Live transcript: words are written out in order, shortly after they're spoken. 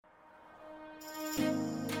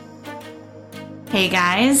Hey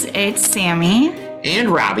guys, it's Sammy. And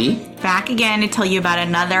Robbie. Back again to tell you about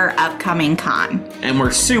another upcoming con. And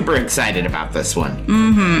we're super excited about this one.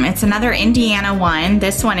 It's another Indiana one.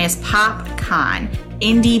 This one is PopCon.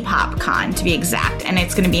 Indie PopCon to be exact. And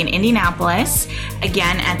it's going to be in Indianapolis,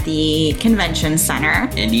 again at the Convention Center.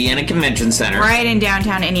 Indiana Convention Center. Right in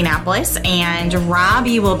downtown Indianapolis. And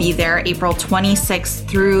Robbie will be there April 26th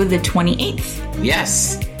through the 28th.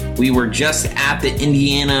 Yes. We were just at the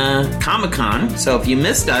Indiana Comic-Con, so if you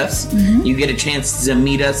missed us, you get a chance to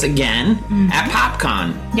meet us again at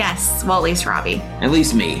PopCon. Yes, well, at least Robbie. At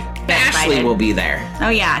least me. Ashley will be there. Oh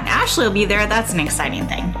yeah, Ashley will be there. That's an exciting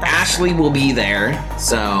thing. Ashley will be there,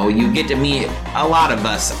 so you get to meet a lot of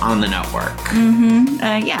us on the network.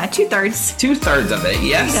 Yeah, 2/3. 2/3 of it,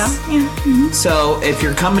 yes. There you go. Yeah. So if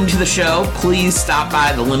you're coming to the show, please stop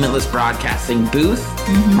by the Limitless Broadcasting booth.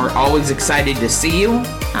 We're always excited to see you.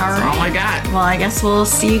 That's all I got. Well, I guess we'll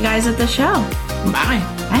see you guys at the show. Bye.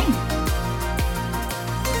 Bye.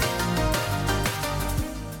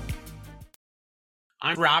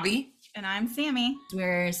 I'm Robbie. And I'm Sammy.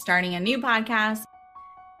 We're starting a new podcast.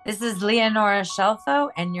 This is Leonora Shelfo,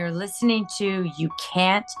 and you're listening to You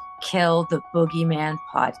Can't Kill the Boogeyman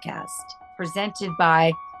podcast, presented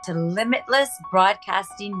by the Limitless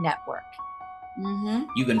Broadcasting Network.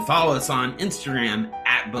 You can follow us on Instagram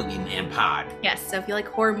at Boogeyman Pod. Yes, so if you like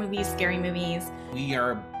horror movies, scary movies, We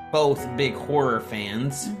are both big horror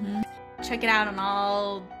fans. check it out on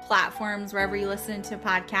all platforms, wherever you listen to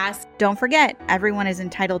podcasts. Don't forget, everyone is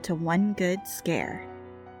entitled to one good scare.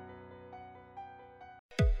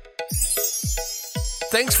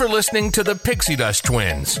 Thanks for listening to the Pixie Dust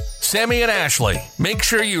Twins, Sammy and Ashley. Make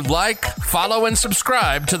sure you like, follow, and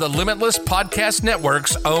subscribe to the Limitless Podcast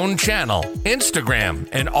Network's own channel, Instagram,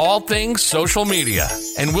 and all things social media.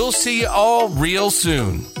 And we'll see you all real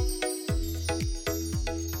soon.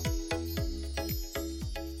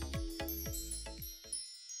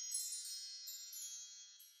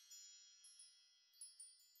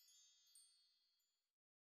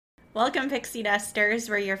 Welcome, Pixie Dusters.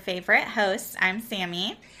 We're your favorite hosts. I'm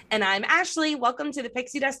Sammy. And I'm Ashley. Welcome to the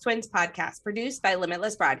Pixie Dust Twins podcast, produced by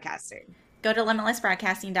Limitless Broadcasting. Go to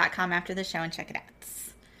limitlessbroadcasting.com after the show and check it out.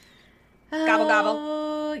 Gobble, gobble.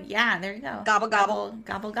 Oh, yeah, there you go. Gobble, gobble.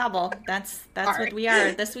 Gobble, gobble. That's All what right. we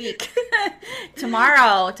are this week.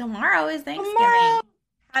 Tomorrow is Thanksgiving. Tomorrow.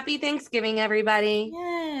 Happy Thanksgiving, everybody.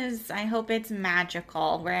 Yes, I hope it's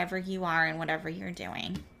magical wherever you are and whatever you're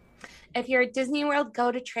doing. If you're at Disney World,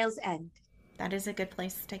 go to Trails End. That is a good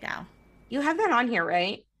place to go. You have that on here,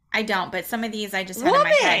 right? I don't, but some of these I just had in my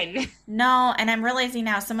head. No, and I'm realizing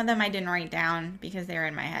now some of them I didn't write down because they were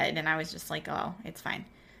in my head, and I was just like, oh, it's fine.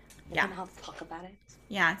 Yeah. I'll talk about it.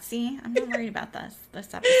 Yeah, see, I'm not worried about this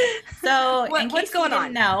episode. So, in case what's going you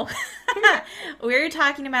on? didn't know, we're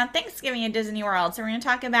talking about Thanksgiving at Disney World. So we're going to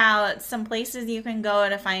talk about some places you can go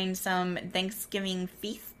to find some Thanksgiving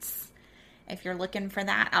feasts if you're looking for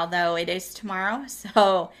that, although it is tomorrow.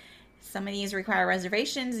 So some of these require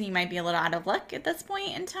reservations, and you might be a little out of luck at this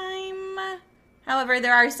point in time. However,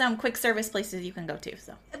 there are some quick service places you can go to.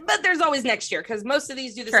 So, But there's always next year, because most of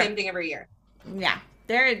these do the Sure. same thing every year. yeah,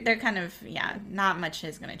 they're kind of, not much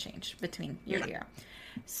is going to change between year to year.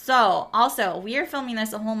 So, also, we are filming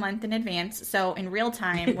this a whole month in advance. So, in real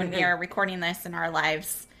time, when we are recording this in our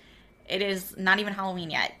lives, it is not even Halloween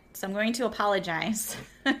yet. So, I'm going to apologize.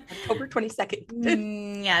 October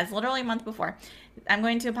 22nd. Yeah, it's literally a month before. I'm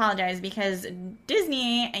going to apologize because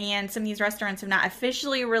Disney and some of these restaurants have not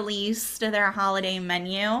officially released their holiday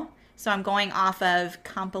menu. So I'm going off of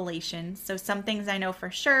compilations. So some things I know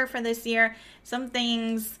for sure for this year. Some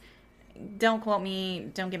things, don't quote me,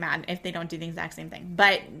 don't get mad if they don't do the exact same thing.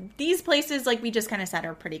 But these places, like we just kind of said,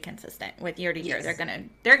 are pretty consistent with year to year. Yes.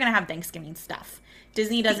 They're gonna have Thanksgiving stuff.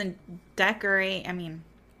 Disney doesn't decorate. I mean,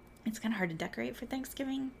 it's kind of hard to decorate for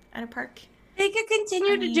Thanksgiving at a park. They could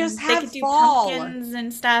continue to just They have could do fall. pumpkins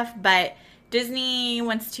and stuff, but Disney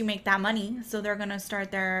wants to make that money, so they're going to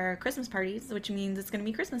start their Christmas parties, which means it's going to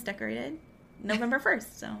be Christmas decorated November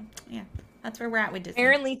 1st. So, yeah, that's where we're at with Disney.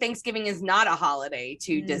 Apparently, Thanksgiving is not a holiday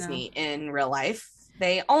to No. Disney in real life.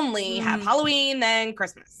 They only have Halloween, then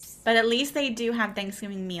Christmas. But at least they do have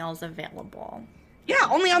Thanksgiving meals available. Yeah,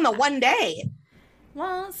 only on the one day.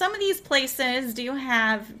 Well, some of these places do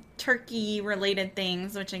have turkey-related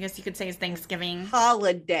things, which I guess you could say is Thanksgiving.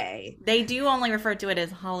 Holiday. They do only refer to it as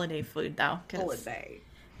holiday food, though. 'cause- Holiday.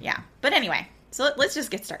 Yeah. But anyway, so let's just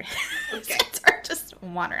get started. Okay. Start just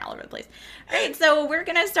wandering all over the place. All right, so we're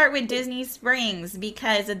going to start with Disney Springs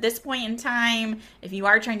because at this point in time, if you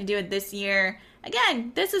are trying to do it this year,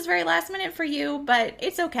 again, this is very last minute for you, but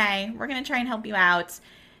it's okay. We're going to try and help you out.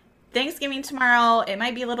 Thanksgiving tomorrow, it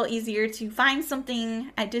might be a little easier to find something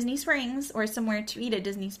at Disney Springs or somewhere to eat at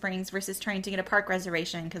Disney Springs versus trying to get a park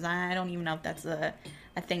reservation, because I don't even know if that's a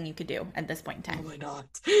thing you could do at this point in time. Probably not.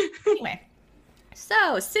 Anyway,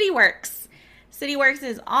 so CityWorks. CityWorks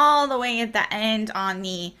is all the way at the end on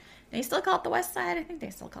the, they still call it the west side? I think they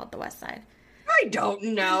still call it the west side. I don't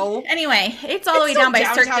know. Anyway, it's all the way still down by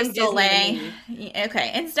Cirque downtown du Soleil. Disney.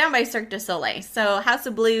 Okay, it's down by Cirque du Soleil. So House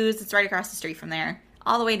of Blues, it's right across the street from there.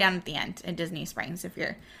 All the way down at the end at Disney Springs. If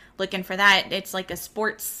you're looking for that, it's like a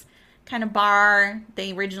sports kind of bar.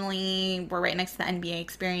 They originally were right next to the NBA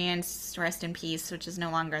Experience, rest in peace, which is no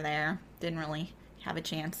longer there. Didn't really have a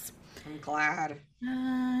chance. I'm glad.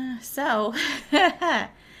 So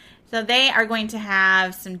they are going to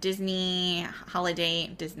have some Disney,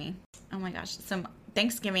 oh my gosh, some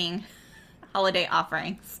Thanksgiving holiday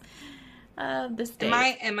offerings this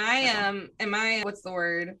day. Am I what's the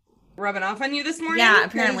word, rubbing off on you this morning? Yeah,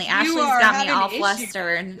 apparently. 'Cause Ashley's you are got me having all issues.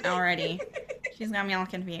 flustered already. She's got me all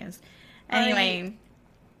confused. Anyway,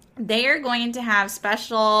 they are going to have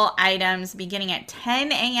special items beginning at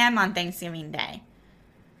 10 a.m. on Thanksgiving Day,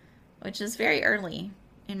 which is very early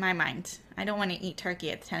in my mind. I don't want to eat turkey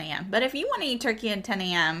at 10 a.m. But if you want to eat turkey at 10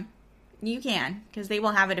 a.m., you can, because they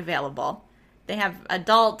will have it available. They have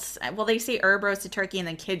adults, well, they say herb roasted turkey and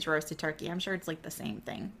then kids roasted turkey. I'm sure it's like the same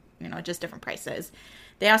thing, just different prices.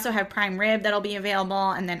 They also have prime rib that'll be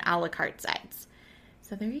available, and then a la carte sides.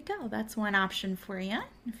 So there you go. That's one option for you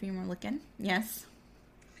if you were looking. Yes.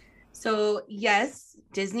 So yes,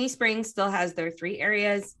 Disney Springs still has their 3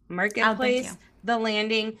 areas: Marketplace, the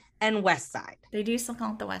Landing, and West Side. They do still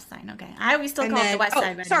call it the West Side. Okay. I always still call it the West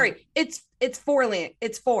Side. But sorry. It's 4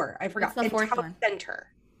 It's 4. I forgot. What's the fourth Town one? Center.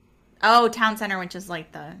 Oh, Town Center, which is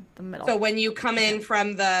like the middle. So when you come in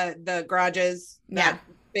from the garages,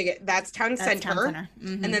 that's Town Center. Town Center.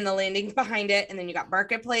 Mm-hmm. And then the Landing's behind it, and then you got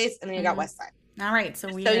Marketplace, and then you got West Side. All right. So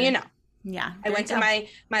Yeah. I went to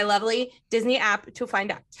my lovely Disney app to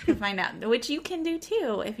find out. Which you can do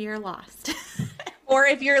too if you're lost. Or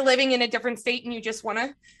if you're living in a different state and you just want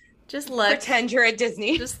to just look. Pretend you're at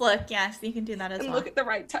Disney. Just look. Yes, you can do that as well. And look at the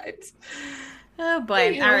right times. Oh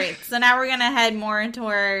boy. All right. So now we're going to head more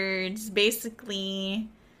towards basically,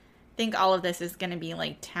 I think all of this is going to be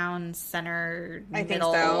like Town Center,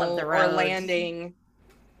 middle of the road. Or Landing.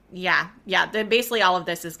 Yeah. Basically all of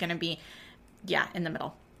this is going to be, in the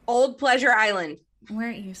middle. Old Pleasure Island. Where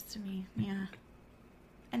it used to be. Yeah.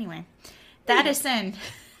 Anyway, the Edison.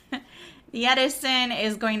 The Edison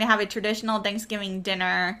is going to have a traditional Thanksgiving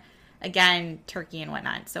dinner. Again, turkey and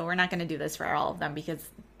whatnot. So we're not going to do this for all of them because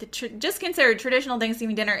just consider traditional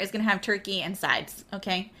Thanksgiving dinner is going to have turkey and sides.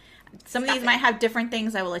 Okay. Some of these might have different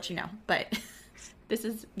things. I will let you know. But this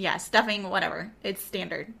is, stuffing, whatever. It's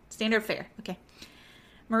standard fare. Okay.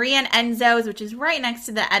 Maria and Enzo's, which is right next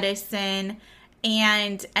to the Edison.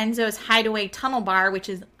 And Enzo's Hideaway Tunnel Bar, which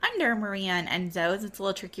is under Maria and Enzo's. It's a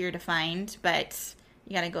little trickier to find, but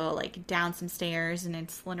you got to go like down some stairs and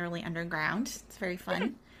it's literally underground. It's very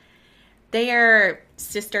fun. They are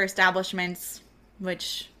sister establishments,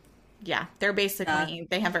 which, they're basically,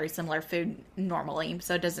 they have very similar food normally.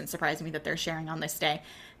 So it doesn't surprise me that they're sharing on this day.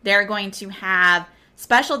 They're going to have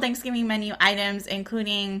special Thanksgiving menu items,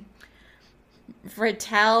 including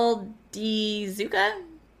Fratel di Zucca.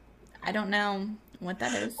 I don't know what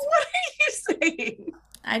that is. What are you saying?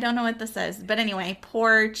 I don't know what this says. But anyway,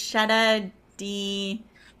 porchetta di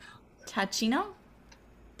tacchino?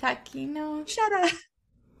 Shut up.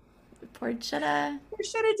 Porchetta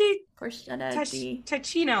di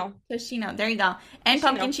tacchino. Tacchino. There you go. And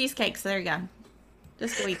pumpkin cheesecake. So there you go.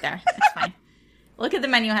 Just go eat there. It's fine. Look at the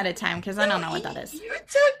menu ahead of time because I don't know what that is. You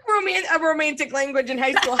took a romantic language in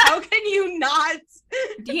high school. How can you not?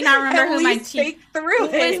 Do you not remember who my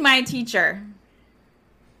was my teacher?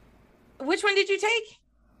 Which one did you take?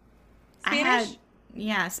 Spanish?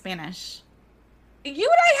 Spanish. You and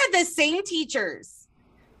I had the same teachers.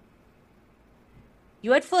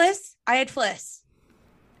 You had Fliss. I had Fliss.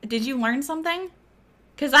 Did you learn something?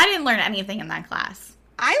 Because I didn't learn anything in that class.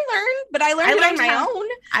 I learned, but I learned it on my own.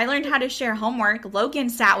 I learned how to share homework. Logan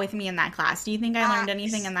sat with me in that class. Do you think I learned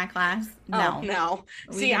anything in that class? No. Oh, no.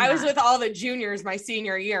 See, I was with all the juniors my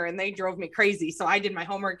senior year, and they drove me crazy. So I did my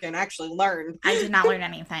homework and actually learned. I did not learn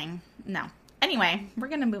anything. No. Anyway, we're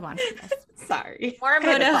going to move on from this. Sorry.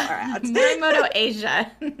 Morimoto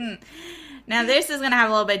Asia. Now, this is going to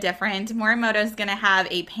have a little bit different. Morimoto is going to have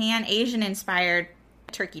a Pan-Asian inspired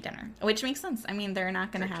turkey dinner, which makes sense. I mean, they're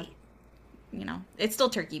not going to have... it's still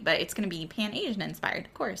turkey, but it's going to be Pan-Asian inspired,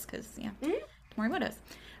 of course, because, Morimoto's.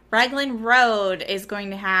 Raglan Road is going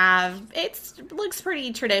to have, looks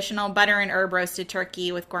pretty traditional, butter and herb roasted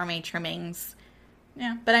turkey with gourmet trimmings.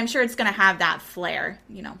 Yeah, but I'm sure it's going to have that flair,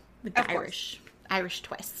 you know, with the Irish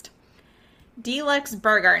twist. Deluxe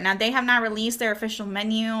Burger. Now, they have not released their official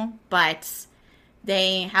menu, but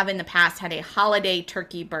they have in the past had a holiday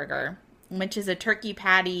turkey burger, which is a turkey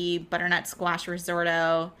patty, butternut squash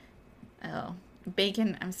risotto,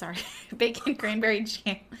 bacon cranberry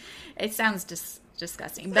jam. It sounds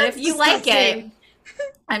disgusting. But if you like it,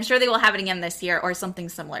 I'm sure they will have it again this year or something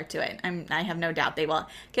similar to it. I have no doubt they will,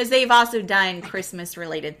 because they've also done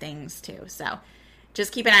Christmas-related things too. So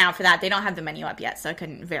just keep an eye out for that. They don't have the menu up yet, so I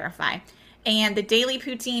couldn't verify. And the Daily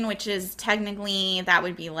Poutine, which is technically, that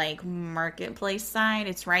would be like Marketplace side.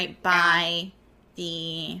 It's right by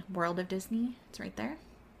the World of Disney. It's right there.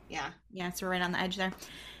 Yeah. Yeah, so we're right on the edge there.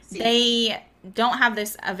 See. They don't have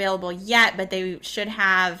this available yet, but they should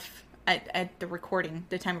have at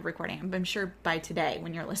the time of recording. I'm sure by today,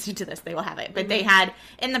 when you're listening to this, they will have it. But they had,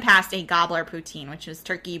 in the past, a Gobbler Poutine, which is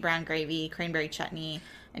turkey, brown gravy, cranberry chutney,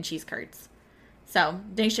 and cheese curds. So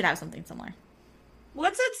they should have something similar.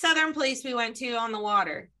 What's that southern place we went to on the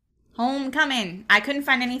water? Homecoming. I couldn't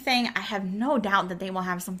find anything. I have no doubt that they will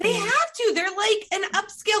have something. They have to. They're like an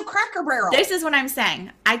upscale Cracker Barrel. This is what I'm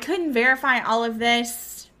saying. I couldn't verify all of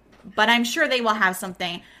this, but I'm sure they will have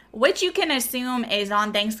something, which you can assume is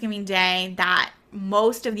on Thanksgiving Day, that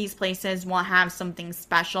most of these places will have something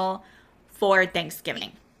special for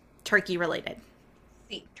Thanksgiving, turkey related.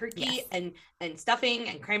 See, turkey and stuffing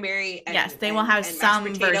and cranberry. And, yes, they will have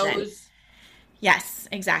some version. Yes,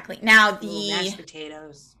 exactly. Now the mashed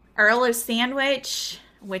potatoes. Earl of Sandwich,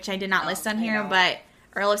 which I did not list on here, but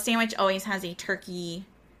Earl of Sandwich always has a turkey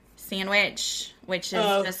sandwich, which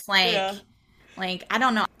is just like I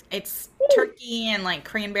don't know. It's turkey and like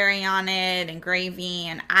cranberry on it and gravy,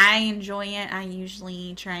 and I enjoy it. I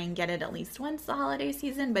usually try and get it at least once the holiday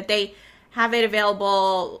season, but they have it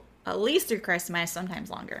available at least through Christmas, sometimes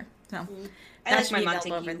longer. So that should be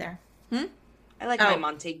available over there. I like my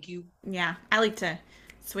Montague. Yeah, I like to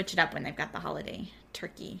switch it up when they've got the holiday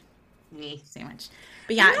turkey sandwich.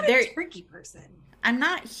 But yeah, I'm not a turkey person. I'm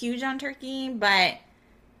not huge on turkey, but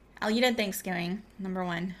I'll eat it Thanksgiving, number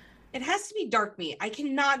one. It has to be dark meat. I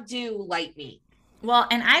cannot do light meat. Well,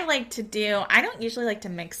 and I don't usually like to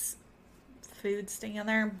mix foods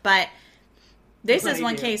together, but this is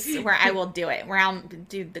one case where I will do it, where I'll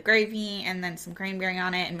do the gravy and then some cranberry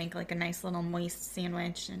on it and make like a nice little moist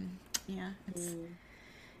sandwich. And yeah,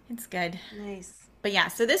 it's good. Nice. But yeah,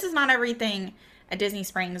 so this is not everything at Disney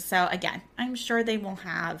Springs. So again, I'm sure they will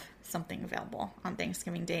have something available on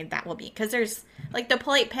Thanksgiving Day. That will be, because there's like the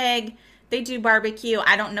Polite Pig. They do barbecue.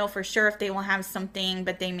 I don't know for sure if they will have something,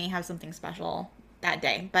 but they may have something special that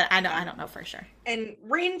day. But I don't know for sure. And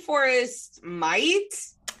Rainforest might.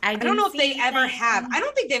 I don't know if they ever have. I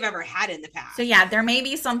don't think they've ever had in the past. So yeah, there may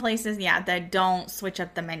be some places, that don't switch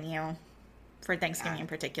up the menu for Thanksgiving in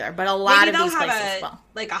particular. But a lot of these places will.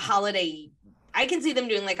 Like a holiday. I can see them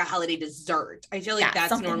doing like a holiday dessert. I feel like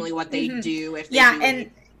that's normally what they do. If they do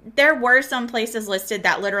and there were some places listed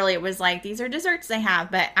that literally it was like, these are desserts they have,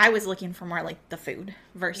 but I was looking for more like the food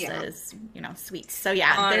versus, sweets. So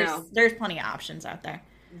yeah, there's plenty of options out there.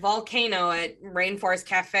 Volcano at Rainforest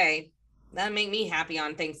Cafe. That'd make me happy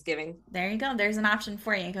on Thanksgiving. There you go. There's an option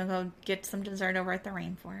for you. You can go get some dessert over at the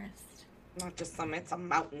Rainforest. Not just some, it's a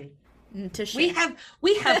mountain. To share.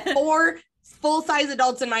 We have 4 full-size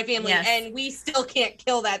adults in my family, and we still can't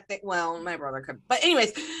kill that thing. Well, my brother could. But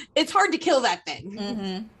anyways, it's hard to kill that thing.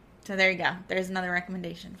 Mm-hmm. So there you go. There's another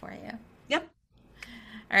recommendation for you. Yep.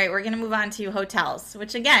 All right, we're going to move on to hotels,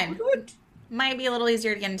 which again, might be a little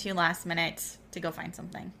easier to get into last minute to go find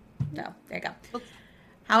something. So there you go.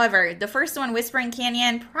 However, the first one, Whispering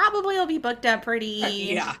Canyon, probably will be booked up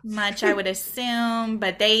pretty much, I would assume.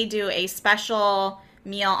 But they do a special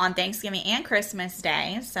meal on Thanksgiving and Christmas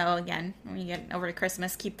Day. So again, when you get over to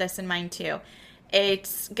Christmas, keep this in mind too.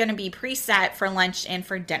 It's going to be preset for lunch and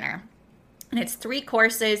for dinner. And it's 3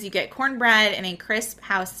 courses. You get cornbread and a crisp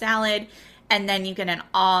house salad. And then you get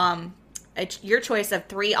your choice of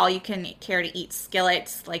 3 all-you-can-care-to-eat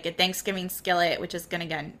skillets, like a Thanksgiving skillet, which is going to,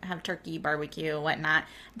 again, have turkey, barbecue, whatnot.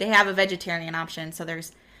 They have a vegetarian option, so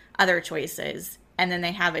there's other choices. And then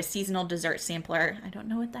they have a seasonal dessert sampler. I don't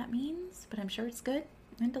know what that means, but I'm sure it's good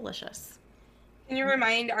and delicious. Can you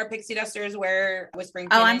remind our Pixie Dusters where Whispering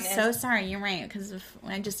Canyon is? Oh, I'm so sorry. You're right, because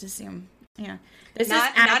I just assume. Yeah.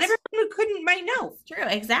 Not everyone who might know. True,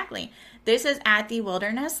 exactly. This is at the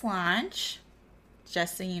Wilderness Lodge,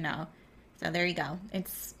 just so you know. So there you go.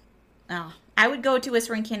 I would go to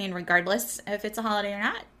Whispering Canyon regardless if it's a holiday or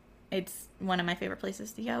not. It's one of my favorite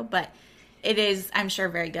places to go, but it is, I'm sure,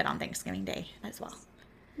 very good on Thanksgiving Day as well.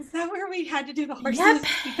 Is that where we had to do the horses? Yep,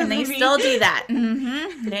 and they still do that.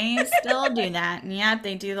 They still do that. Yep,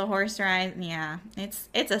 they do the horse ride. Yeah, it's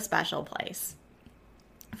a special place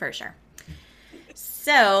for sure.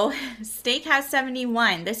 So, Steakhouse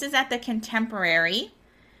 71. This is at the Contemporary.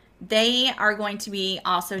 They are going to be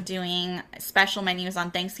also doing special menus on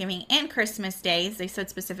Thanksgiving and Christmas days. They said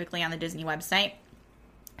specifically on the Disney website.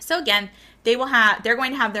 So again, they're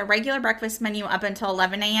going to have their regular breakfast menu up until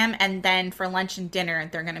 11 a.m. and then for lunch and dinner,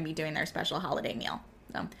 they're going to be doing their special holiday meal.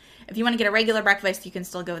 So if you want to get a regular breakfast, you can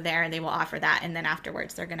still go there and they will offer that. And then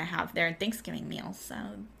afterwards, they're going to have their Thanksgiving meal. So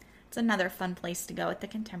it's another fun place to go at the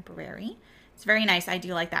Contemporary. It's very nice. I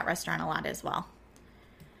do like that restaurant a lot as well.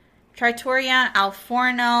 Trattoria Al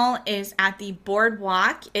Forno is at the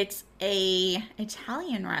Boardwalk. It's a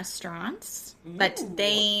Italian restaurant, but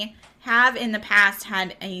they have in the past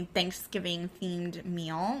had a Thanksgiving themed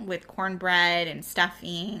meal with cornbread and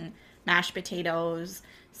stuffing, mashed potatoes.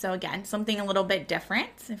 So again, something a little bit different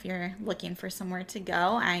if you're looking for somewhere to go.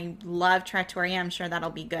 I love Trattoria. I'm sure that'll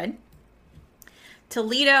be good.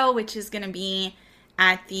 Toledo, which is going to be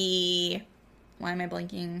at the, why am I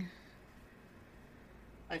blanking?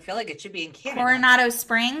 I feel like it should be in Canada. Coronado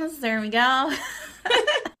Springs. There we go.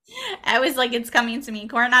 I was like, it's coming to me.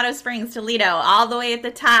 Coronado Springs, Toledo, all the way at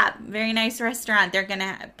the top. Very nice restaurant. They're going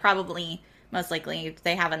to probably, most likely,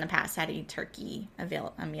 they have in the past had a turkey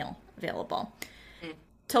meal available.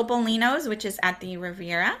 Topolino's, which is at the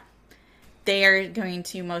Riviera. They are going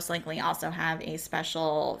to most likely also have a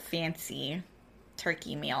special fancy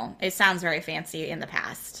turkey meal. It sounds very fancy in the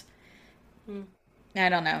past. I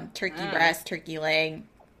don't know. Turkey breast, turkey leg,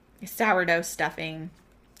 sourdough stuffing,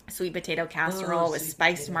 sweet potato casserole with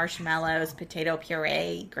spiced marshmallows, potato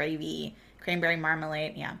puree, gravy, cranberry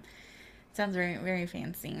marmalade. Yeah. Sounds very, very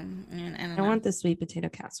fancy. And I want the sweet potato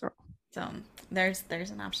casserole. So there's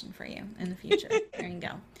an option for you in the future. There you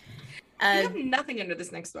go. I have nothing under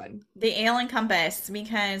this next one. The Ale and Compass,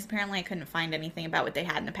 because apparently I couldn't find anything about what they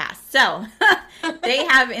had in the past. So they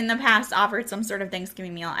have in the past offered some sort of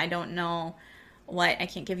Thanksgiving meal. I don't know what. I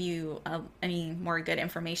can't give you any more good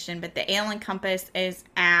information, but the Ale and Compass is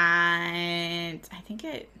at, I think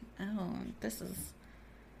this is.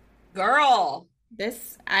 Girl.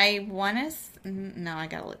 This, I want to, no, I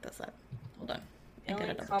got to look this up. Hold on. Ale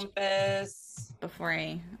and Compass. Before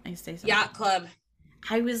I say something. Yacht Club.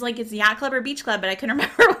 I was like, it's Yacht Club or Beach Club, but I couldn't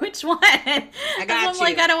remember which one. I got I'm you.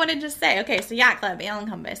 like, I don't want to just say. Okay, so Yacht Club, Ale and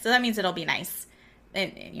Compass. So that means it'll be nice.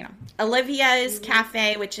 And, Olivia's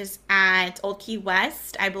Cafe, which is at Old Key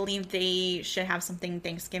West. I believe they should have something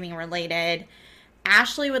Thanksgiving related.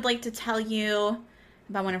 Ashley would like to tell you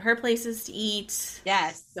about one of her places to eat.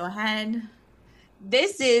 Yes. Go ahead.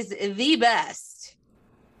 This is the best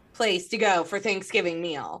place to go for Thanksgiving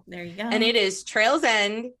meal. There you go. And it is Trails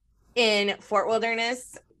End in Fort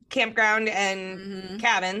Wilderness Campground and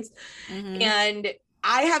Cabins. And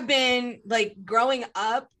I have been like growing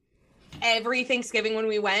up, every Thanksgiving when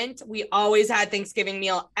we went, we always had Thanksgiving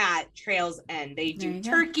meal at Trails End. They do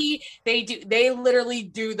turkey. They literally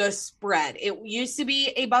do the spread. It used to be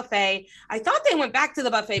a buffet. I thought they went back to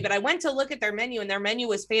the buffet, but I went to look at their menu and their menu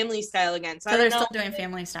was family style again. So they're still doing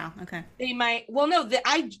family style. Okay. They might, well, no,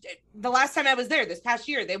 the last time I was there this past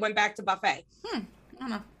year, they went back to buffet. I don't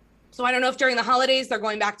know. So I don't know if during the holidays they're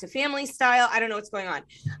going back to family style. I don't know what's going on,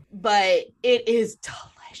 but it is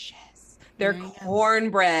delicious. Their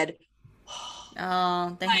cornbread.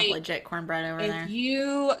 Oh, they have legit cornbread over there. If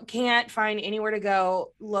you can't find anywhere to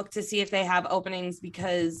go, look to see if they have openings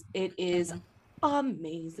because it is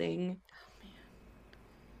amazing. Oh, man.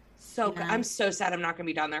 So good. I'm so sad I'm not going to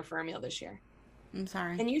be down there for a meal this year. I'm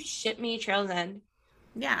sorry. Can you ship me Trails End?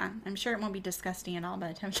 Yeah, I'm sure it won't be disgusting at all by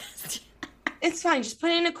the time It's fine. Just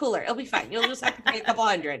put it in a cooler. It'll be fine. You'll just have to pay a couple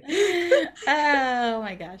 $100. Oh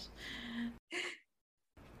my gosh.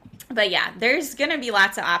 But yeah, there's going to be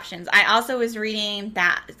lots of options. I also was reading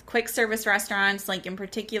that quick service restaurants, like in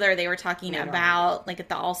particular, they were talking about like at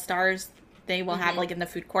the All Stars, they will have like in the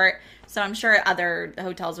food court. So I'm sure other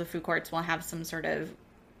hotels with food courts will have some sort of,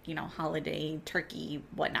 holiday turkey,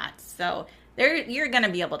 whatnot. So you're going to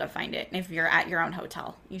be able to find it. If you're at your own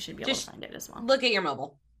hotel, you should be able to find it as well. Look at your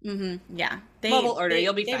mobile. Yeah. Mobile order,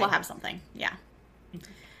 you'll be fine. They will have something. Yeah.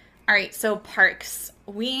 All right. So parks.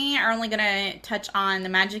 We are only going to touch on the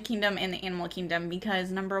Magic Kingdom and the Animal Kingdom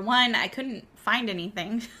because number one, I couldn't find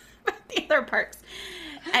anything about the other parks.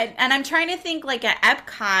 And I'm trying to think like at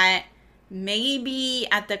Epcot, maybe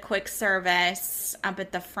at the quick service up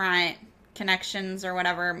at the front, Connections or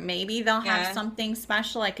whatever, maybe they'll have something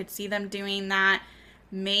special. I could see them doing that.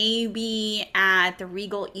 Maybe at the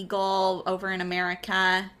Regal Eagle over in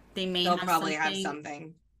America, they'll probably have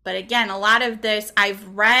something. But again, a lot of this, I've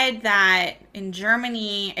read that in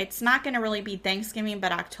Germany, it's not going to really be Thanksgiving,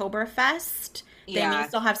 but Oktoberfest. They may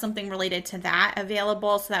still have something related to that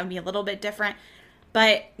available, so that would be a little bit different.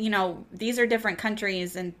 But, you know, these are different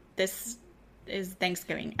countries, and this is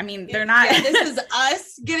Thanksgiving. I mean, they're not. Yeah, this is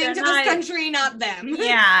us getting to this country, not them.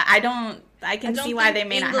 Yeah, I can see why they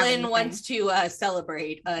may not have anything. England wants to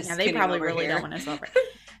celebrate us. Yeah, they probably really don't want to celebrate.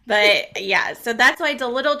 But yeah, so that's why it's a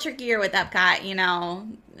little trickier with Epcot. You know,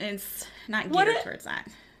 it's not geared towards that.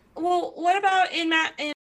 Well, what about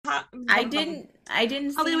I didn't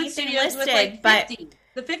see Hollywood anything Studios listed, with, but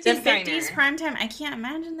the 50s, the 50s prime time, I can't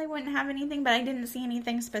imagine they wouldn't have anything, but I didn't see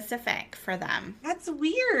anything specific for them. That's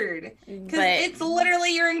weird. Because it's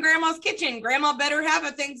literally you're in grandma's kitchen. Grandma better have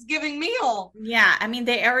a Thanksgiving meal. Yeah, I mean,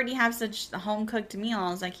 they already have such home-cooked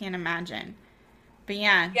meals, I can't imagine. But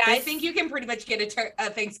yeah. Yeah, I think you can pretty much get a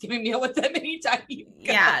Thanksgiving meal with them anytime you go.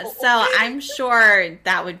 Yeah, so I'm sure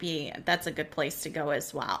that's a good place to go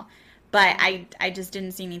as well. But I just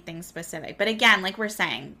didn't see anything specific. But again, like we're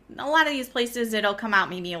saying, a lot of these places, it'll come out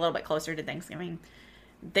maybe a little bit closer to Thanksgiving.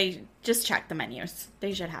 They just check the menus.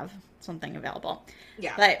 They should have something available.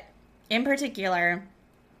 Yeah. But in particular,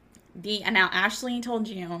 and now Ashley told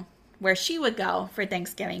you where she would go for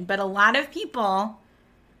Thanksgiving. But a lot of people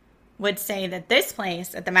would say that this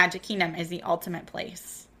place at the Magic Kingdom is the ultimate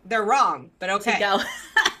place. They're wrong, but okay. To go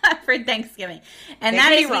for Thanksgiving. And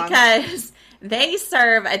that is because they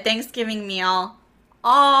serve a Thanksgiving meal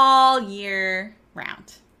all year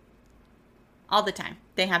round. All the time.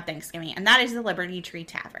 They have Thanksgiving. And that is the Liberty Tree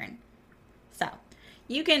Tavern. So,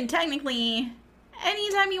 you can technically,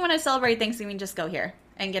 anytime you want to celebrate Thanksgiving, just go here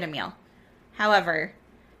and get a meal. However,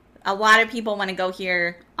 a lot of people want to go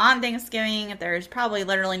here on Thanksgiving. There's probably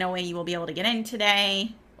literally no way you will be able to get in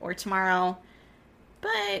today or tomorrow.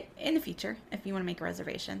 But in the future, if you want to make a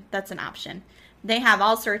reservation, that's an option. They have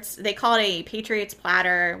all sorts, they call it a Patriots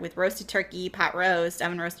platter with roasted turkey, pot roast,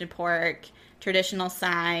 oven roasted pork, traditional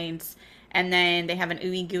sides, and then they have an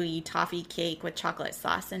ooey gooey toffee cake with chocolate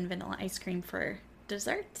sauce and vanilla ice cream for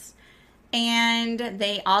desserts. And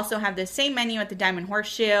they also have the same menu at the Diamond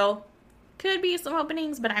Horseshoe. Could be some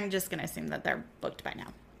openings, but I'm just going to assume that they're booked by now.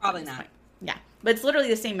 Probably not. Yeah, but it's literally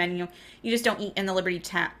the same menu. You just don't eat in the Liberty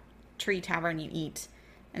Tree Tavern, you eat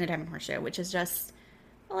in the Diamond Horseshoe, which is just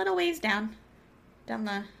a little ways down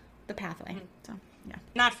the pathway. So, yeah.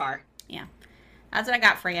 Not far. Yeah. That's what I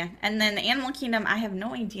got for you. And then the Animal Kingdom, I have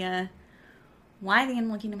no idea why the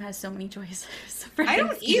Animal Kingdom has so many choices. I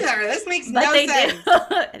don't either. This makes no sense.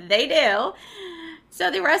 They do. So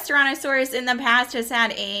the Restaurantosaurus in the past has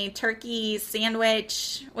had a turkey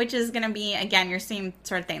sandwich, which is going to be, again, your same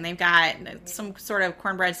sort of thing. They've got some sort of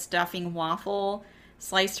cornbread stuffing waffle,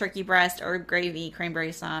 sliced turkey breast, herb gravy,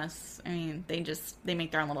 cranberry sauce. I mean, they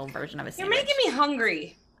make their own little version of a sandwich. You're making me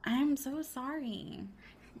hungry. I'm so sorry.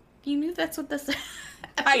 You knew that's what this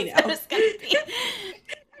I know. was going to be.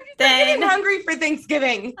 I'm getting hungry for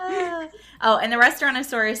Thanksgiving. And the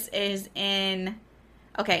Restaurantosaurus is in...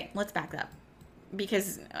 Okay, let's back up.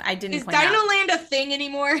 Because I didn't Is point out. Dinoland a thing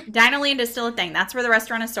anymore? Dinoland is still a thing. That's where the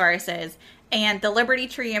Restaurantosaurus is. And the Liberty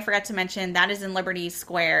Tree, I forgot to mention, that is in Liberty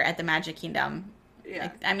Square at the Magic Kingdom.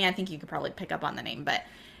 Yeah. I mean, I think you could probably pick up on the name. But,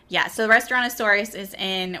 yeah. So the Restaurantosaurus is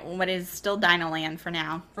in what is still Dinoland for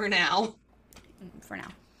now. For now.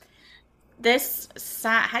 This,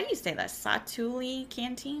 how do you say this? Satuli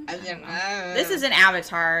Canteen? I don't know. This is in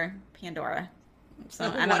Avatar Pandora. So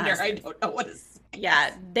I don't know what is.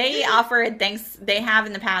 Yeah, they have in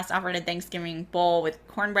the past offered a Thanksgiving bowl with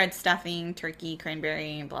cornbread stuffing, turkey,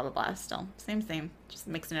 cranberry, blah, blah, blah. Still, same. Just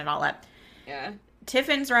mixing it all up. Yeah.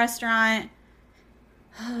 Tiffin's Restaurant.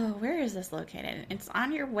 Oh, where is this located? It's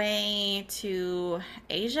on your way to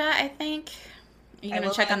Asia, I think. Are you going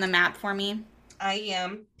to check on the map for me? I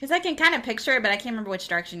am. Because I can kind of picture it, but I can't remember which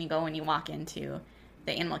direction you go when you walk into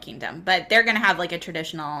the Animal Kingdom. But they're going to have like a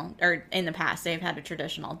traditional, or in the past, they've had a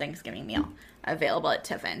traditional Thanksgiving meal available at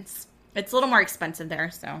Tiffin's. It's a little more expensive there,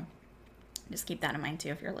 so just keep that in mind too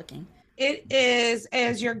if you're looking. It is,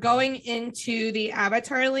 as you're going into the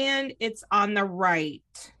Avatar Land, it's on the right.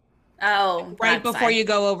 Oh, right before you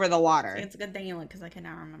go over the water. It's a good thing you look because I can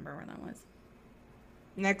now remember where that was.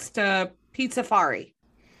 Next to Pizza-fari.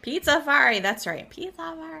 Pizza-fari, that's right.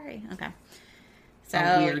 Pizza-fari. Okay. So,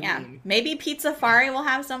 yeah. Name. Maybe Pizza-fari will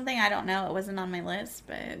have something. I don't know. It wasn't on my list,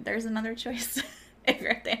 but there's another choice if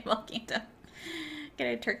you're at the Animal Kingdom. Get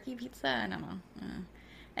a turkey pizza? I don't know.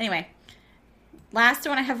 Anyway. Last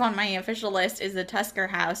one I have on my official list is the Tusker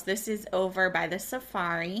House. This is over by the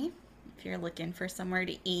Safari, if you're looking for somewhere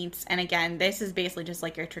to eat. And again, this is basically just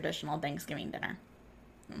like your traditional Thanksgiving dinner.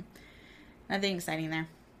 Nothing exciting there.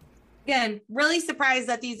 Again, really surprised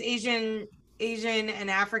that these Asian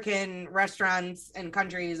and African restaurants and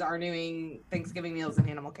countries are doing Thanksgiving meals in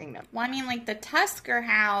Animal Kingdom. Well, I mean, like the Tusker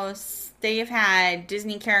House, they've had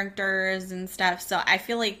Disney characters and stuff. So I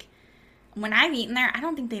feel like when I've eaten there, I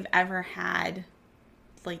don't think they've ever had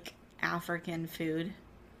like African food.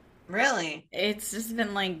 Really? It's just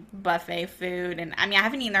been like buffet food. And I mean, I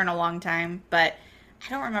haven't eaten there in a long time, but I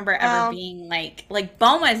don't remember ever being like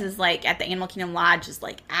Boma's is like at the Animal Kingdom Lodge is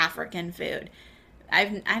like African food.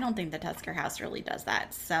 I don't think the Tusker House really does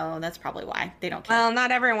that, so that's probably why they don't care. Well, not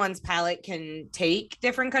everyone's palate can take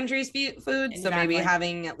different countries' food, so maybe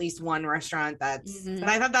having at least one restaurant that's. But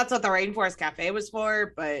I thought that's what the Rainforest Cafe was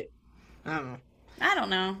for, but I don't know. I don't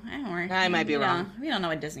know. I might be wrong. We don't know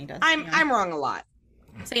what Disney does. I'm wrong a lot.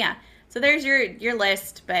 So yeah, so there's your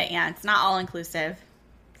list, but yeah, it's not all inclusive.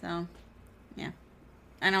 So yeah,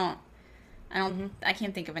 I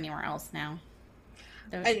can't think of anywhere else now.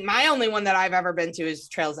 And my only one that I've ever been to is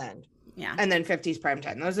Trails End. Yeah. And then 50s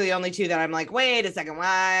Primetime. Those are the only two that I'm like, wait a second,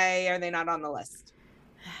 why are they not on the list?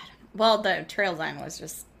 Well, the Trails End was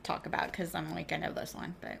just talk about because I'm like, I know this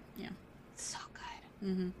one, but yeah. So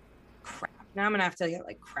good. Crap. Now I'm going to have to get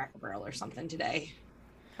like Cracker Barrel or something today.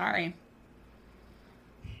 Sorry.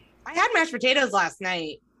 I had mashed potatoes last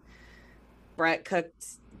night. Brett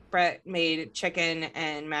made chicken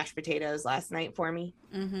and mashed potatoes last night for me.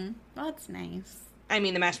 Well, that's nice. I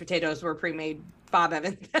mean, the mashed potatoes were pre-made Bob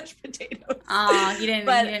Evans mashed potatoes. Oh, you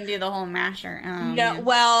didn't do the whole masher. Oh, no, man.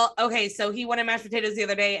 well, okay, so he wanted mashed potatoes the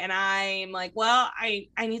other day, and I'm like, well, I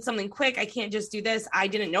need something quick. I can't just do this. I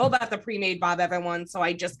didn't know about the pre-made Bob Evans one, so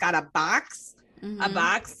I just got a box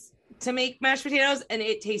to make mashed potatoes, and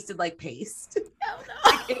it tasted like paste. Oh, no.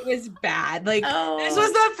 Like, it was bad. Like, this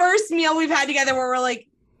was the first meal we've had together where we're like,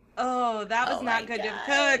 oh, that was not good to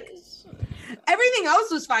cook. Everything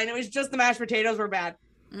else was fine. It was just the mashed potatoes were bad.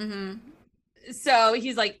 So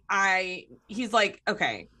he's like,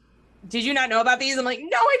 okay, did you not know about these? I'm like,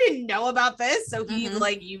 no, I didn't know about this. So he's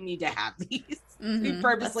like, you need to have these. We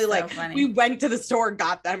purposely we went to the store,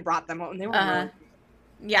 got them, brought them home. And they were really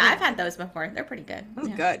yeah, I've had those before. They're pretty good. It was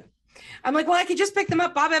good. I'm like, well, I could just pick them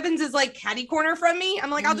up. Bob Evans is like catty corner from me. I'm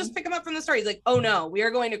like, I'll just pick them up from the store. He's like, oh no, we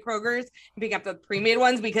are going to Kroger's and pick up the pre-made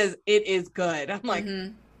ones because it is good. I'm like,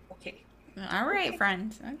 okay. All right,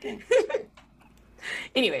 friend. Okay.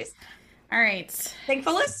 Anyways. All right.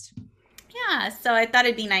 Thankful list? Yeah, so I thought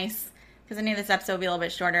it'd be nice because I knew this episode would be a little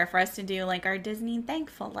bit shorter for us to do like our Disney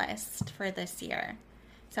thankful list for this year.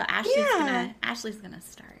 So Ashley's gonna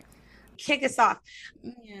start. Kick us off.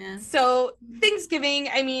 Yeah. So Thanksgiving,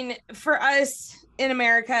 I mean, for us in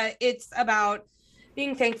America, it's about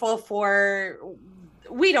being thankful for,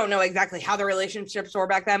 we don't know exactly how the relationships were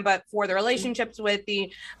back then, but for the relationships with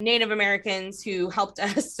the Native Americans who helped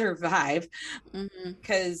us survive.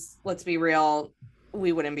 Because let's be real,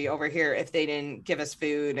 we wouldn't be over here if they didn't give us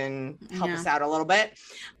food and help us out a little bit.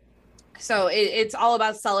 So it's all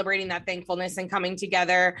about celebrating that thankfulness and coming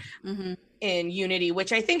together in unity,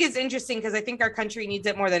 which I think is interesting because I think our country needs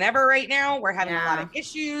it more than ever right now. We're having a lot of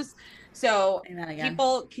issues. So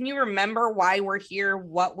people, can you remember why we're here,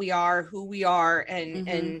 what we are, who we are,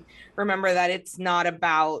 and remember that it's not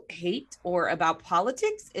about hate or about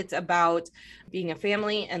politics. It's about being a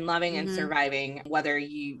family and loving and surviving, whether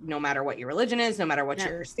no matter what your religion is, no matter what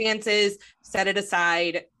your stance is, set it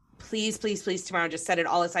aside. Please, please, please, tomorrow, just set it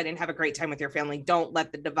all aside and have a great time with your family. Don't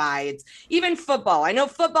let the divides, even football. I know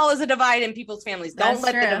football is a divide in people's families. Don't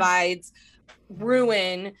let the divides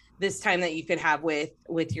ruin this time that you could have with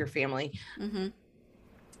your family.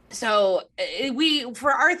 So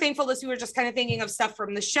for our thankful list, we were just kind of thinking of stuff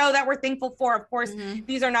from the show that we're thankful for. Of course,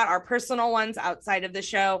 these are not our personal ones outside of the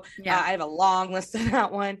show. I have a long list of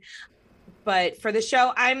that one. But for the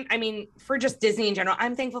show, for just Disney in general,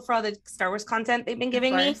 I'm thankful for all the Star Wars content they've been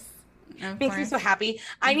giving me. Makes me so happy.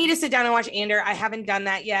 I need to sit down and watch Andor. I haven't done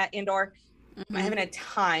that yet, Andor. I haven't had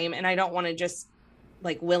time, and I don't want to just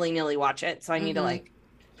like willy-nilly watch it. So I need to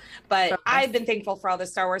but I've been thankful for all the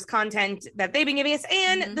Star Wars content that they've been giving us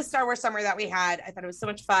and the Star Wars summer that we had. I thought it was so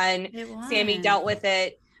much fun. Sammy dealt with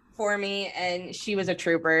it for me, and she was a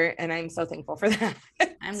trooper, and I'm so thankful for that.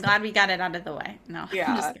 I'm glad we got it out of the way. No,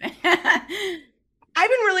 yeah. I'm just kidding. I've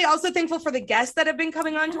been really also thankful for the guests that have been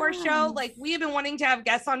coming on to our show. Like, we have been wanting to have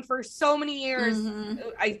guests on for so many years.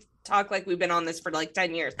 I talk like we've been on this for like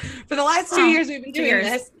 10 years. For the last 2 years, we've been doing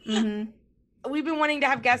this. We've been wanting to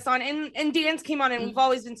have guests on, and Dan's came on, and we've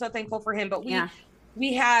always been so thankful for him. But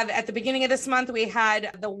we have, at the beginning of this month, we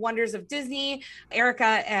had the Wonders of Disney, Erica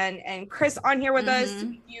and Chris on here with us.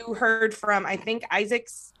 You heard from, I think,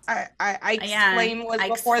 Isaac's I Exclaim was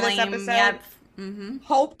before this episode.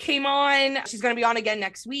 Hope came on. She's going to be on again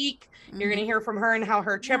next week. You're going to hear from her and how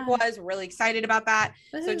her trip was. We're really excited about that.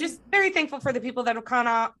 So just very thankful for the people that will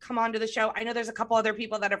come on to the show. I know there's a couple other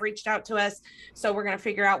people that have reached out to us. So we're going to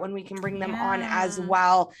figure out when we can bring them on as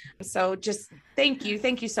well. So just thank you.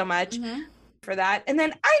 Thank you so much for that. And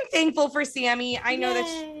then I'm thankful for Sammy. I know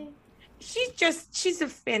that she's a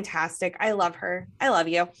fantastic. I love her. I love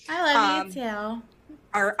you. I love you too.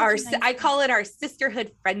 I call it our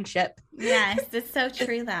sisterhood friendship. Yes, it's so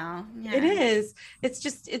true though. Yeah. It is.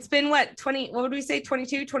 It's been what, 20, what would we say?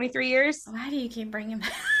 22, 23 years? Why do you keep bringing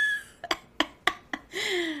that?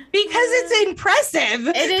 Because it's impressive.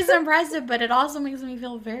 It is impressive, but it also makes me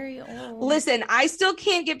feel very old. Listen, I still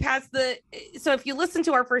can't get past so if you listen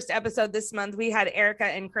to our first episode this month, we had Erica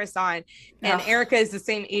and Chris on, and Erica is the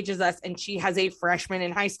same age as us, and she has a freshman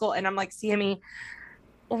in high school. And I'm like, Sammy,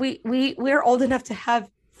 we're old enough to have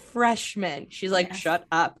freshmen. She's like, shut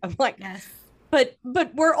up. I'm like, but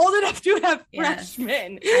we're old enough to have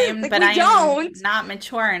freshmen. I am not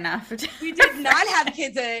mature enough. We did not have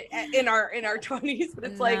kids in our 20s, but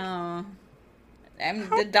it's like, no.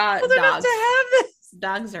 The dogs. Old enough to have this.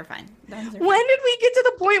 Dogs are fine. When did we get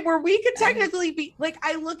to the point where we could technically be like?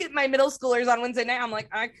 I look at my middle schoolers on Wednesday night. I'm like,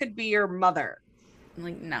 I could be your mother.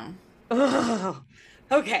 Like, no. Ugh.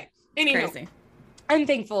 Okay. Anyway. Crazy. I'm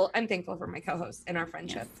thankful for my co-host and our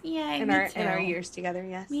friendship. Yes. Yeah, and our years together.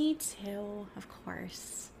 Yes. Me too. Of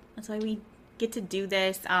course. That's why we get to do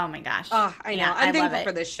this. Oh my gosh. Oh, I know. I'm thankful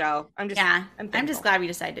for this show. I'm just glad we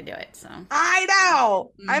decided to do it. So I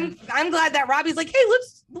know. I'm glad that Robbie's like, hey,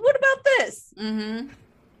 what about this?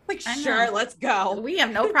 Like, sure, let's go. We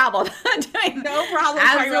have no problem doing no problem.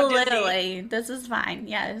 Absolutely. This is fine.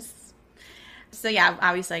 Yes. So yeah,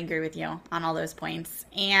 obviously I agree with you on all those points.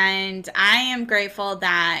 And I am grateful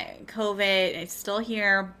that COVID is still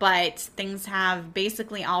here, but things have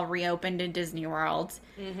basically all reopened in Disney World.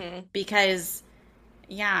 Because,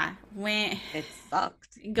 when it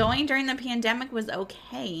sucked. Going during the pandemic was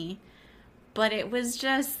okay, but it was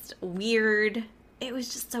just weird. It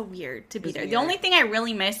was just so weird to be there. Weird. The only thing I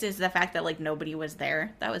really miss is the fact that, like, nobody was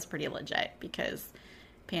there. That was pretty legit because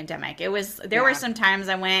pandemic. There were some times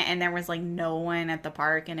I went and there was like no one at the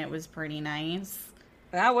park, and it was pretty nice.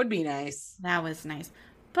 That would be nice. That was nice.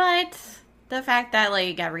 But the fact that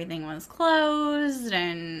like everything was closed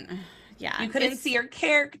and you couldn't see your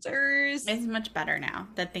characters. It's much better now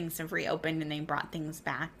that things have reopened and they brought things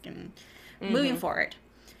back and moving forward.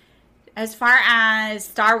 As far as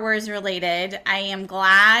Star Wars related, I am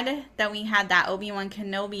glad that we had that Obi-Wan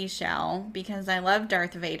Kenobi show because I love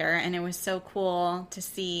Darth Vader and it was so cool to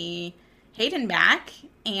see Hayden back.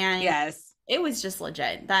 And it was just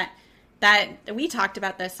legit. That we talked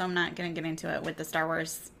about this, so I'm not going to get into it with the Star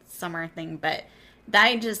Wars summer thing, but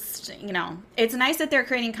that just, it's nice that they're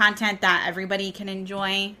creating content that everybody can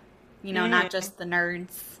enjoy, not just the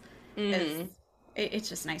nerds. It's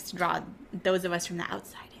just nice to draw those of us from the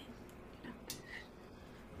outside.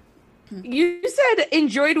 You said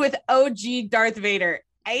enjoyed with OG Darth Vader.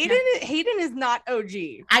 Hayden is not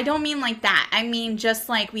OG. I don't mean like that. I mean just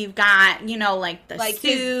like we've got, like the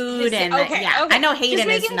suit and okay. I know Hayden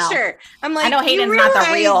is sure. I'm like, I know Hayden's not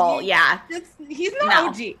the real. He's not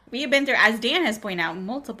OG. We have been through, as Dan has pointed out,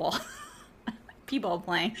 multiple people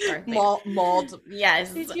playing Darth Vader.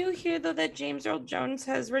 Yes. Did you hear though that James Earl Jones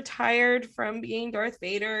has retired from being Darth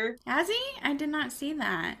Vader? Has he? I did not see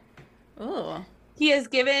that. Ooh. He has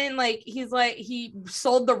given he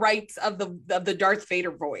sold the rights of the Darth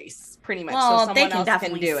Vader voice pretty much, so someone else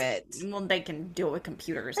can do it. Well, they can do it with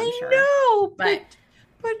computers. I'm sure. I know, but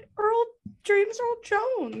James Earl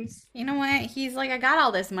Jones. You know what? He's like, I got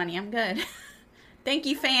all this money. I'm good. Thank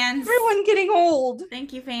you, fans. Everyone getting old.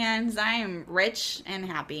 Thank you, fans. I am rich and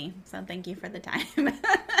happy, so thank you for the time.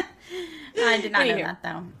 I did not know that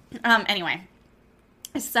though. Anyway,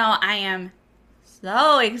 so I am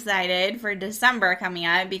so excited for December coming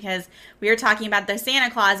up because we are talking about the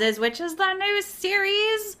Santa Clauses, which is the new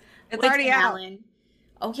series. It's already out.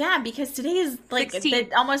 Oh yeah, because today is like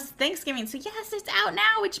almost Thanksgiving. So yes, it's out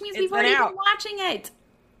now, which means we've already been watching it.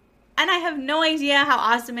 And I have no idea how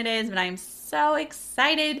awesome it is, but I'm so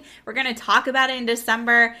excited. We're going to talk about it in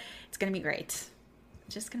December. It's going to be great.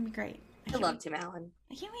 It's just going to be great. I love Tim Allen.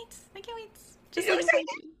 I can't wait. Just so excited.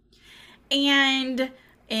 And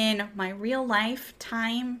in my real life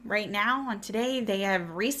time right now on today, they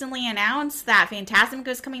have recently announced that Fantasmic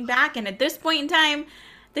is coming back. And at this point in time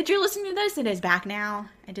that you're listening to this, it is back now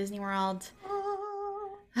at Disney World.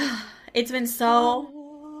 It's been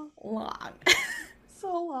so long.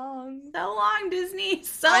 So long, Disney.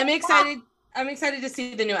 I'm excited to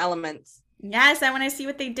see the new elements. Yes, I want to see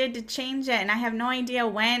what they did to change it. And I have no idea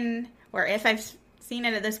when or if I've seen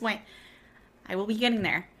it at this point, I will be getting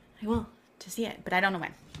there. I will to see it, but I don't know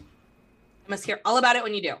when. I must hear all about it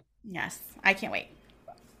when you do. Yes, I can't wait.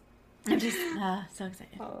 I'm just so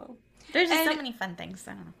excited. Oh. There's just so many fun things.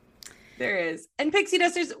 I don't know. There is. And Pixie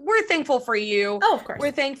Dusters, we're thankful for you. Oh, of course.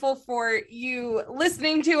 We're thankful for you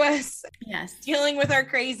listening to us. Yes. Dealing with our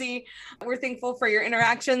crazy. We're thankful for your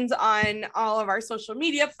interactions on all of our social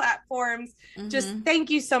media platforms. Mm-hmm. Just thank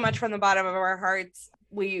you so much from the bottom of our hearts.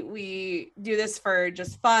 We do this for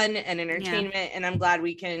just fun and entertainment, and I'm glad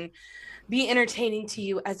we can be entertaining to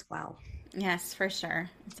you as well. Yes, for sure.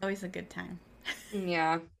 It's always a good time.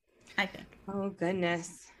 Yeah. I think. Oh,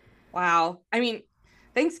 goodness. Wow. I mean,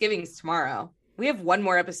 Thanksgiving's tomorrow. We have one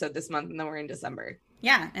more episode this month, and then we're in December.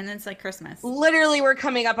 Yeah, and it's like Christmas. Literally, we're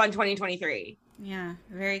coming up on 2023. Yeah,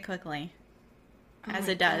 very quickly. As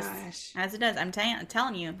Oh it does. gosh. As it does. I'm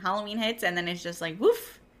telling you, Halloween hits, and then it's just like,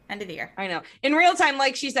 woof, end of the year. I know. In real time,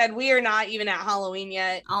 like she said, we are not even at Halloween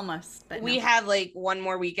yet. Almost, but We no. have like one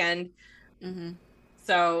more weekend. Mm-hmm.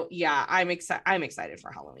 So yeah, I'm excited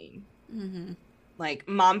for Halloween. Mm-hmm. Like,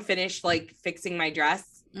 Mom finished like fixing my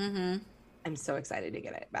dress. Mm-hmm. I'm so excited to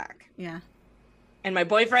get it back. Yeah. And my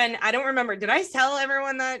boyfriend, I don't remember. Did I tell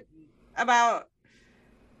everyone that about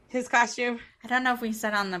his costume? I don't know if we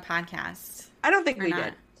said on the podcast. I don't think or we not.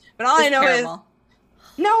 did. But all I know Terrible. is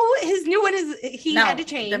no, his new one is he No, had to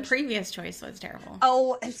change. The previous choice was terrible.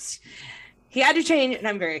 Oh, he had to change, and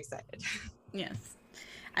I'm very excited. Yes.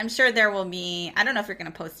 I'm sure there will be, I don't know if you're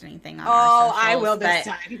going to post anything on Oh, our I socials, will this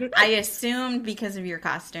but time. I assumed because of your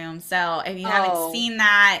costume. So if you Oh. haven't seen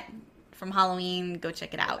that from Halloween, go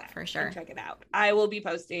check it out for sure. Check it out. I will be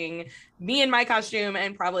posting me in my costume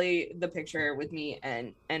and probably the picture with me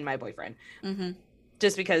and my boyfriend. Mm-hmm.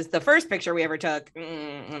 Just because the first picture we ever took,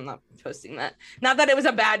 I'm not posting that. Not that it was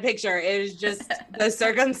a bad picture. It was just the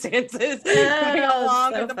circumstances going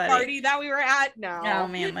along so with the funny. party that we were at. No. Oh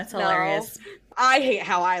man, that's No. hilarious. I hate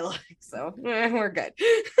how I look, so we're good.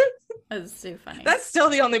 That's too funny. That's still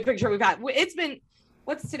the only picture we've got. It's been,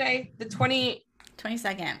 what's today? The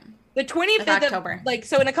 22nd. The 25th of October.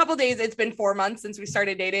 So in a couple days, it's been 4 months since we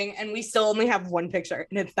started dating, and we still only have one picture,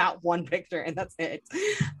 and it's that one picture, and that's it. I'm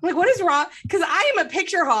like, what is wrong? Because I am a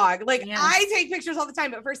picture hog. Like, Yes. I take pictures all the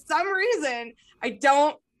time, but for some reason, I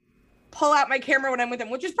don't pull out my camera when I'm with him,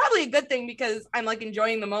 which is probably a good thing because I'm like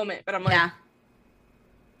enjoying the moment. But I'm like, Yeah.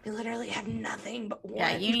 we literally have nothing but one.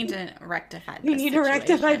 Yeah, you need to rectify this. We need to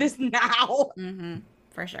rectify this now. Mm-hmm.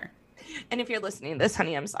 For sure. And if you're listening to this,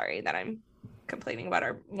 honey, I'm sorry that I'm complaining about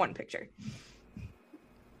our one picture.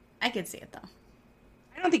 I could see it though.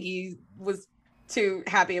 I don't think he was too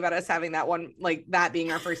happy about us having that one, like that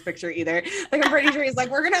being our first picture either. Like, I'm pretty sure he's like,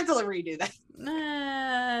 we're gonna have to redo that.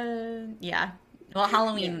 Yeah. Well,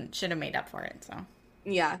 Halloween should have made up for it, so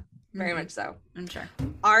Yeah, very Mhm. much so. I'm sure.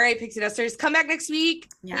 All right, Pixie Dusters, come back next week.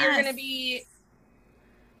 We're Yes. gonna be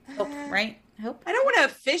Hope, right? Hope. I don't want to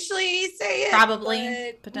officially say it.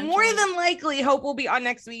 Probably, but potentially. more than likely, Hope will be on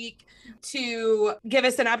next week to give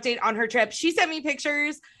us an update on her trip. She sent me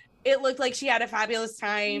pictures. It looked like she had a fabulous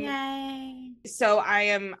time. Yay. So I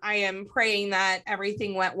am praying that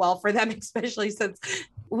everything went well for them, especially since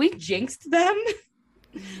we jinxed them.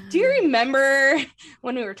 Do you remember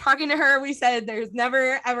when we were talking to her, we said there's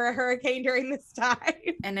never ever a hurricane during this time?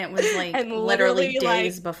 And it was like And literally literally,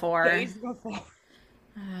 days like, before. Days before.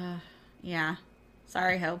 Yeah.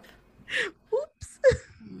 Sorry, Hope. Oops.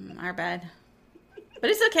 Our bad. But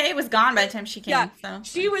it's okay. It was gone by the time she came. Yeah,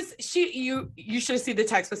 So you should have seen the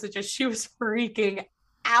text messages. She was freaking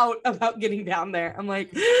out about getting down there. I'm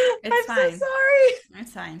like, I'm fine. so sorry.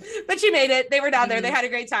 It's fine. But she made it. They were down there. Mhm. They had a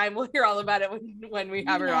great time. We'll hear all about it when we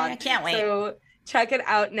have her Yeah, on. I can't wait. So check it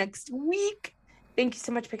out next week. Thank you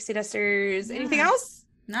so much, Pixie Dusters. Yeah. Anything else?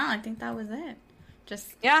 No, I think that was it.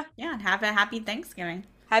 Just Yeah. have a happy Thanksgiving.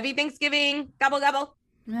 Happy Thanksgiving. Gobble, gobble.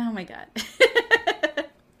 Oh my God.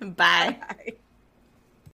 Bye. Bye.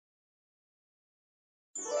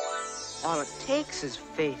 All it takes is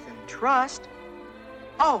faith and trust.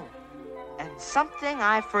 Oh, and something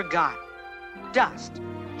I forgot. Dust.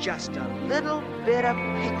 Just a little bit of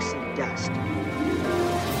pixie dust.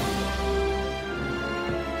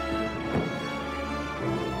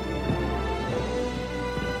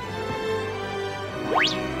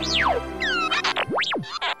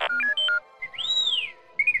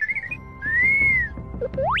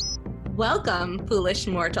 Welcome, foolish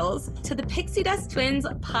mortals, to the Pixie Dust Twins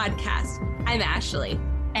podcast. I'm Ashley.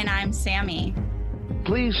 And I'm Sammy.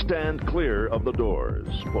 Please stand clear of the doors.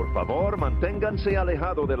 Por favor, manténganse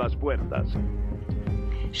alejado de las puertas.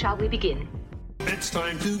 Shall we begin? It's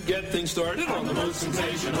time to get things started on the most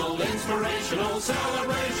sensational, inspirational,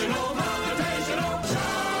 celebrational, motivational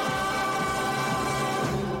show.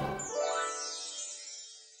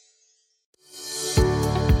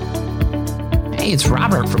 Hey, it's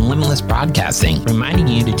Robert from Limitless Broadcasting, reminding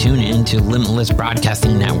you to tune in to Limitless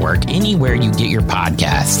Broadcasting Network anywhere you get your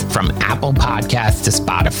podcasts, from Apple Podcasts to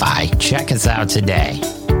Spotify. Check us out today.